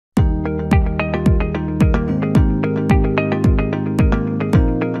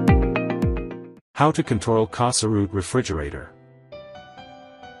How to control Casarte refrigerator.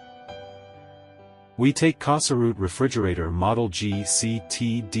 We take Casarte refrigerator model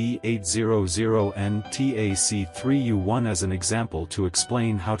GCTD800NTAC3U1 as an example to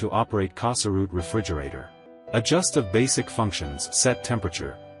explain how to operate Casarte refrigerator. Adjust of basic functions. Set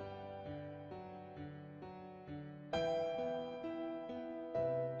temperature.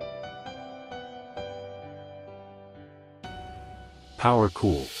 Power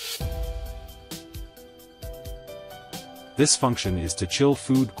cool. This function is to chill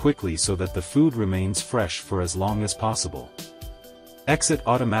food quickly so that the food remains fresh for as long as possible. Exit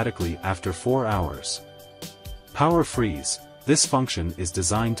automatically after 4 hours. Power freeze. This function is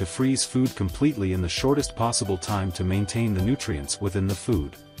designed to freeze food completely in the shortest possible time to maintain the nutrients within the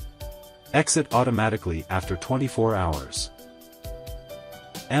food. Exit automatically after 24 hours.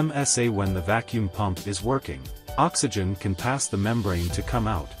 MSA. When the vacuum pump is working, oxygen can pass the membrane to come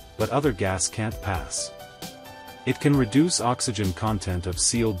out, but other gas can't pass. It can reduce oxygen content of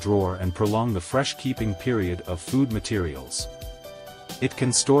sealed drawer and prolong the fresh keeping period of food materials. It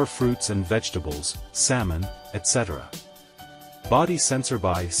can store fruits and vegetables, salmon, etc. Body sensor.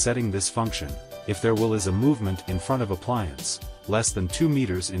 By setting this function, if there is a movement in front of appliance, less than 2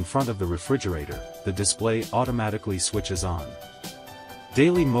 meters in front of the refrigerator, the display automatically switches on.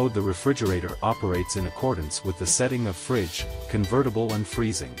 Daily mode. The refrigerator operates in accordance with the setting of fridge, convertible and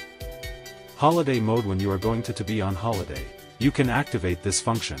freezing. Holiday mode. When you are going to be on holiday, you can activate this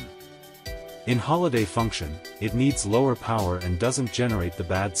function. In holiday function, it needs lower power and doesn't generate the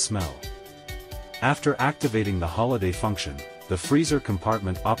bad smell. After activating the holiday function, the freezer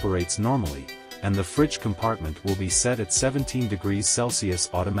compartment operates normally, and the fridge compartment will be set at 17 degrees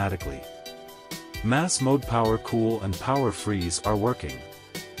Celsius automatically. Mass mode. Power cool and power freeze are working.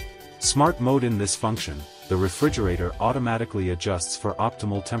 Smart mode. In this function, the refrigerator automatically adjusts for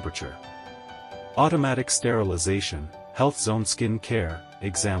optimal temperature. Automatic sterilization. Health zone. Skin care.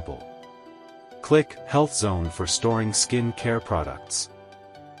 Example. Click Health Zone for storing skin care products.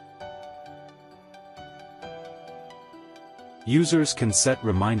 Users can set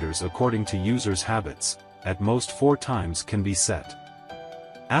reminders according to users' habits. At most 4 times can be set.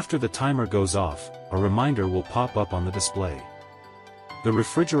 After the timer goes off, a reminder will pop up on the display. The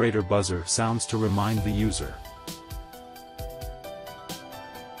refrigerator buzzer sounds to remind the user.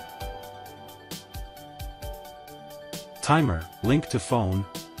 Timer, link to phone.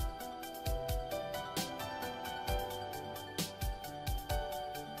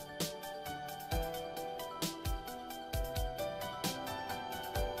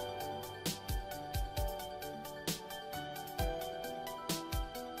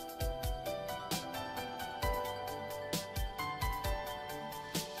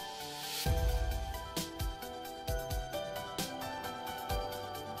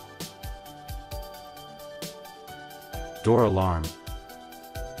 Door alarm.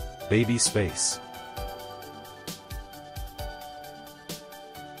 Baby space.